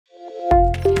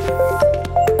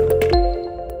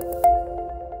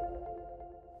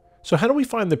So how do we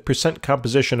find the percent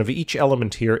composition of each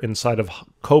element here inside of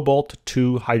cobalt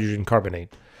 2 hydrogen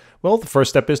carbonate? Well, the first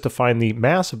step is to find the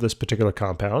mass of this particular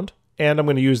compound, and I'm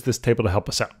going to use this table to help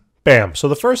us out. Bam! So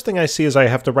the first thing I see is I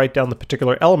have to write down the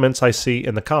particular elements I see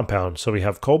in the compound. So we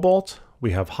have cobalt,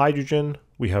 we have hydrogen,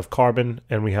 we have carbon,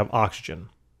 and we have oxygen.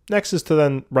 Next is to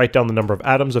then write down the number of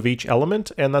atoms of each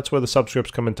element, and that's where the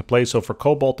subscripts come into play. So for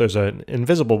cobalt, there's an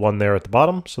invisible one there at the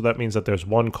bottom, so that means that there's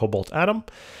one cobalt atom.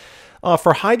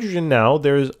 For hydrogen now,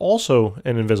 there's also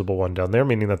an invisible one down there,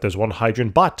 meaning that there's one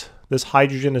hydrogen, but this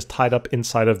hydrogen is tied up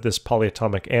inside of this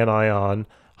polyatomic anion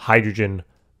hydrogen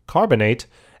carbonate,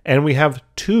 and we have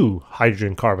 2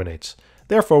 hydrogen carbonates.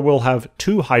 Therefore, we'll have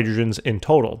 2 hydrogens in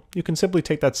total. You can simply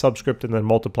take that subscript and then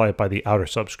multiply it by the outer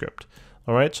subscript.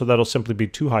 All right, so that'll simply be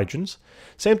 2 hydrogens.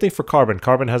 Same thing for carbon.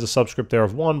 Carbon has a subscript there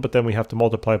of 1, but then we have to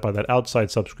multiply it by that outside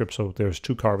subscript, so there's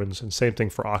 2 carbons. And same thing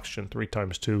for oxygen, 3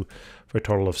 times 2 for a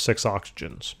total of 6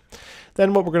 oxygens.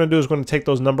 Then what we're going to do is we're going to take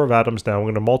those number of atoms down. We're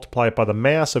going to multiply it by the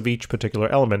mass of each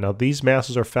particular element. Now, these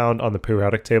masses are found on the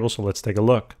periodic table, so let's take a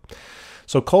look.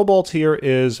 So cobalt here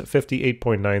is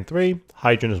 58.93,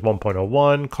 hydrogen is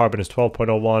 1.01, carbon is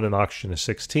 12.01, and oxygen is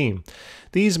 16.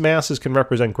 These masses can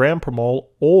represent gram per mole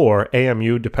or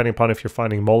AMU, depending upon if you're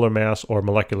finding molar mass or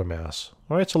molecular mass.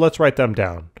 All right, so let's write them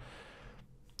down.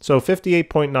 So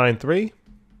 58.93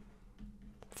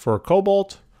 for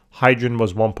cobalt, hydrogen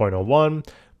was 1.01,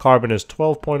 carbon is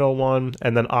 12.01,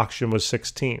 and then oxygen was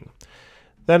 16.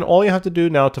 Then all you have to do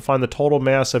now to find the total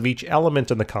mass of each element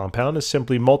in the compound is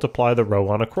simply multiply the row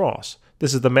on across.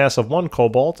 This is the mass of 1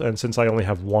 cobalt, and since I only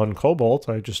have 1 cobalt,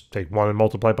 I just take 1 and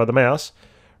multiply by the mass,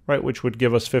 right, which would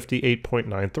give us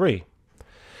 58.93.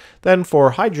 Then for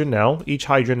hydrogen now, each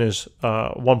hydrogen is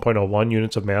 1.01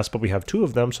 units of mass, but we have 2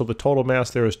 of them, so the total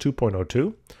mass there is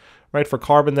 2.02. Right, for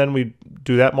carbon then we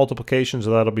do that multiplication,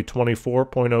 so that'll be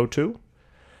 24.02.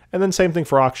 And then same thing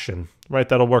for oxygen, right,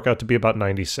 that'll work out to be about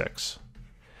 96.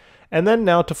 And then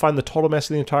now to find the total mass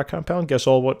of the entire compound, guess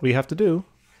what we have to do?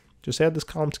 Just add this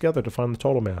column together to find the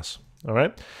total mass. All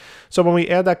right. So when we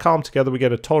add that column together, we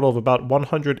get a total of about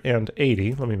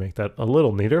 180. Let me make that a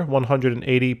little neater.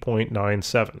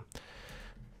 180.97.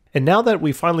 And now that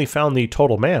we finally found the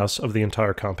total mass of the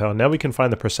entire compound, now we can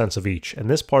find the percents of each. And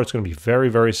this part is going to be very,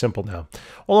 very simple now.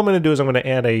 All I'm going to do is I'm going to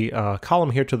add a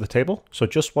column here to the table. So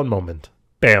just one moment.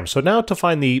 Bam. So now to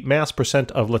find the mass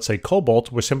percent of, let's say,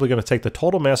 cobalt, we're simply going to take the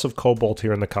total mass of cobalt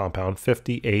here in the compound,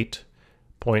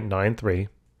 58.93.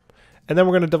 And then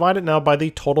we're going to divide it now by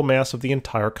the total mass of the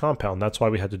entire compound. That's why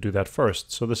we had to do that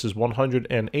first. So this is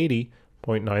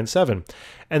 180.97.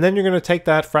 And then you're going to take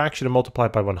that fraction and multiply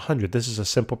it by 100. This is a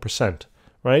simple percent,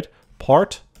 right?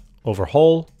 Part over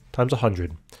whole times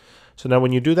 100. So now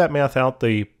when you do that math out,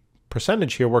 the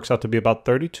percentage here works out to be about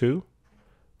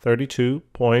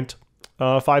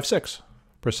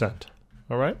 32.56%.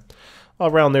 All right?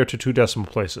 I'll round there to 2 decimal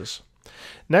places.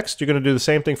 Next, you're going to do the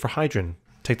same thing for hydrogen.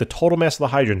 Take the total mass of the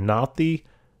hydrogen, not the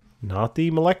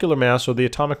molecular mass or the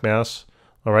atomic mass.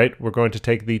 All right? We're going to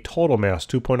take the total mass,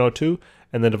 2.02,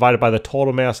 and then divide it by the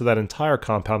total mass of that entire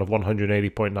compound of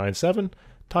 180.97,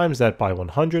 times that by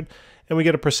 100, and we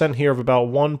get a percent here of about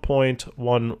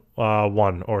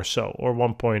 1.11 or so, or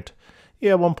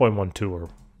 1.12, or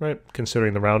right,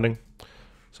 considering the rounding.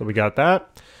 So we got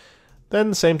that. Then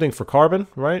the same thing for carbon,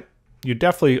 right? You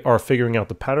definitely are figuring out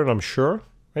the pattern, I'm sure.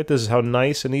 Right? This is how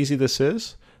nice and easy this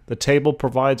is. The table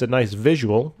provides a nice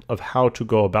visual of how to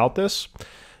go about this.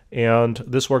 And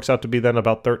this works out to be then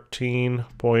about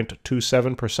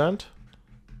 13.27%.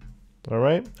 All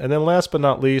right. And then last but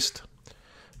not least,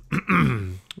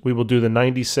 we will do the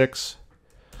 96.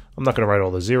 I'm not going to write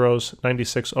all the zeros.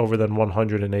 96 over then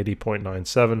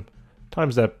 180.97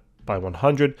 times that by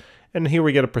 100. And here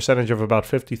we get a percentage of about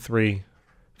 53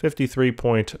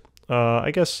 point,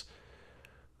 I guess,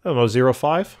 I don't know,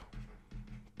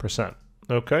 0.5%.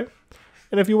 Okay.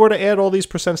 And if you were to add all these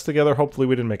percents together, hopefully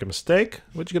we didn't make a mistake,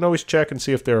 but you can always check and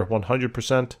see if they're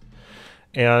 100%.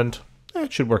 And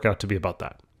it should work out to be about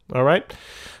that. All right.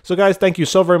 So guys, thank you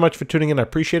so very much for tuning in. I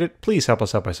appreciate it. Please help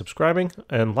us out by subscribing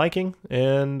and liking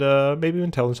and maybe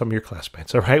even telling some of your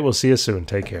classmates. All right. We'll see you soon.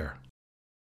 Take care.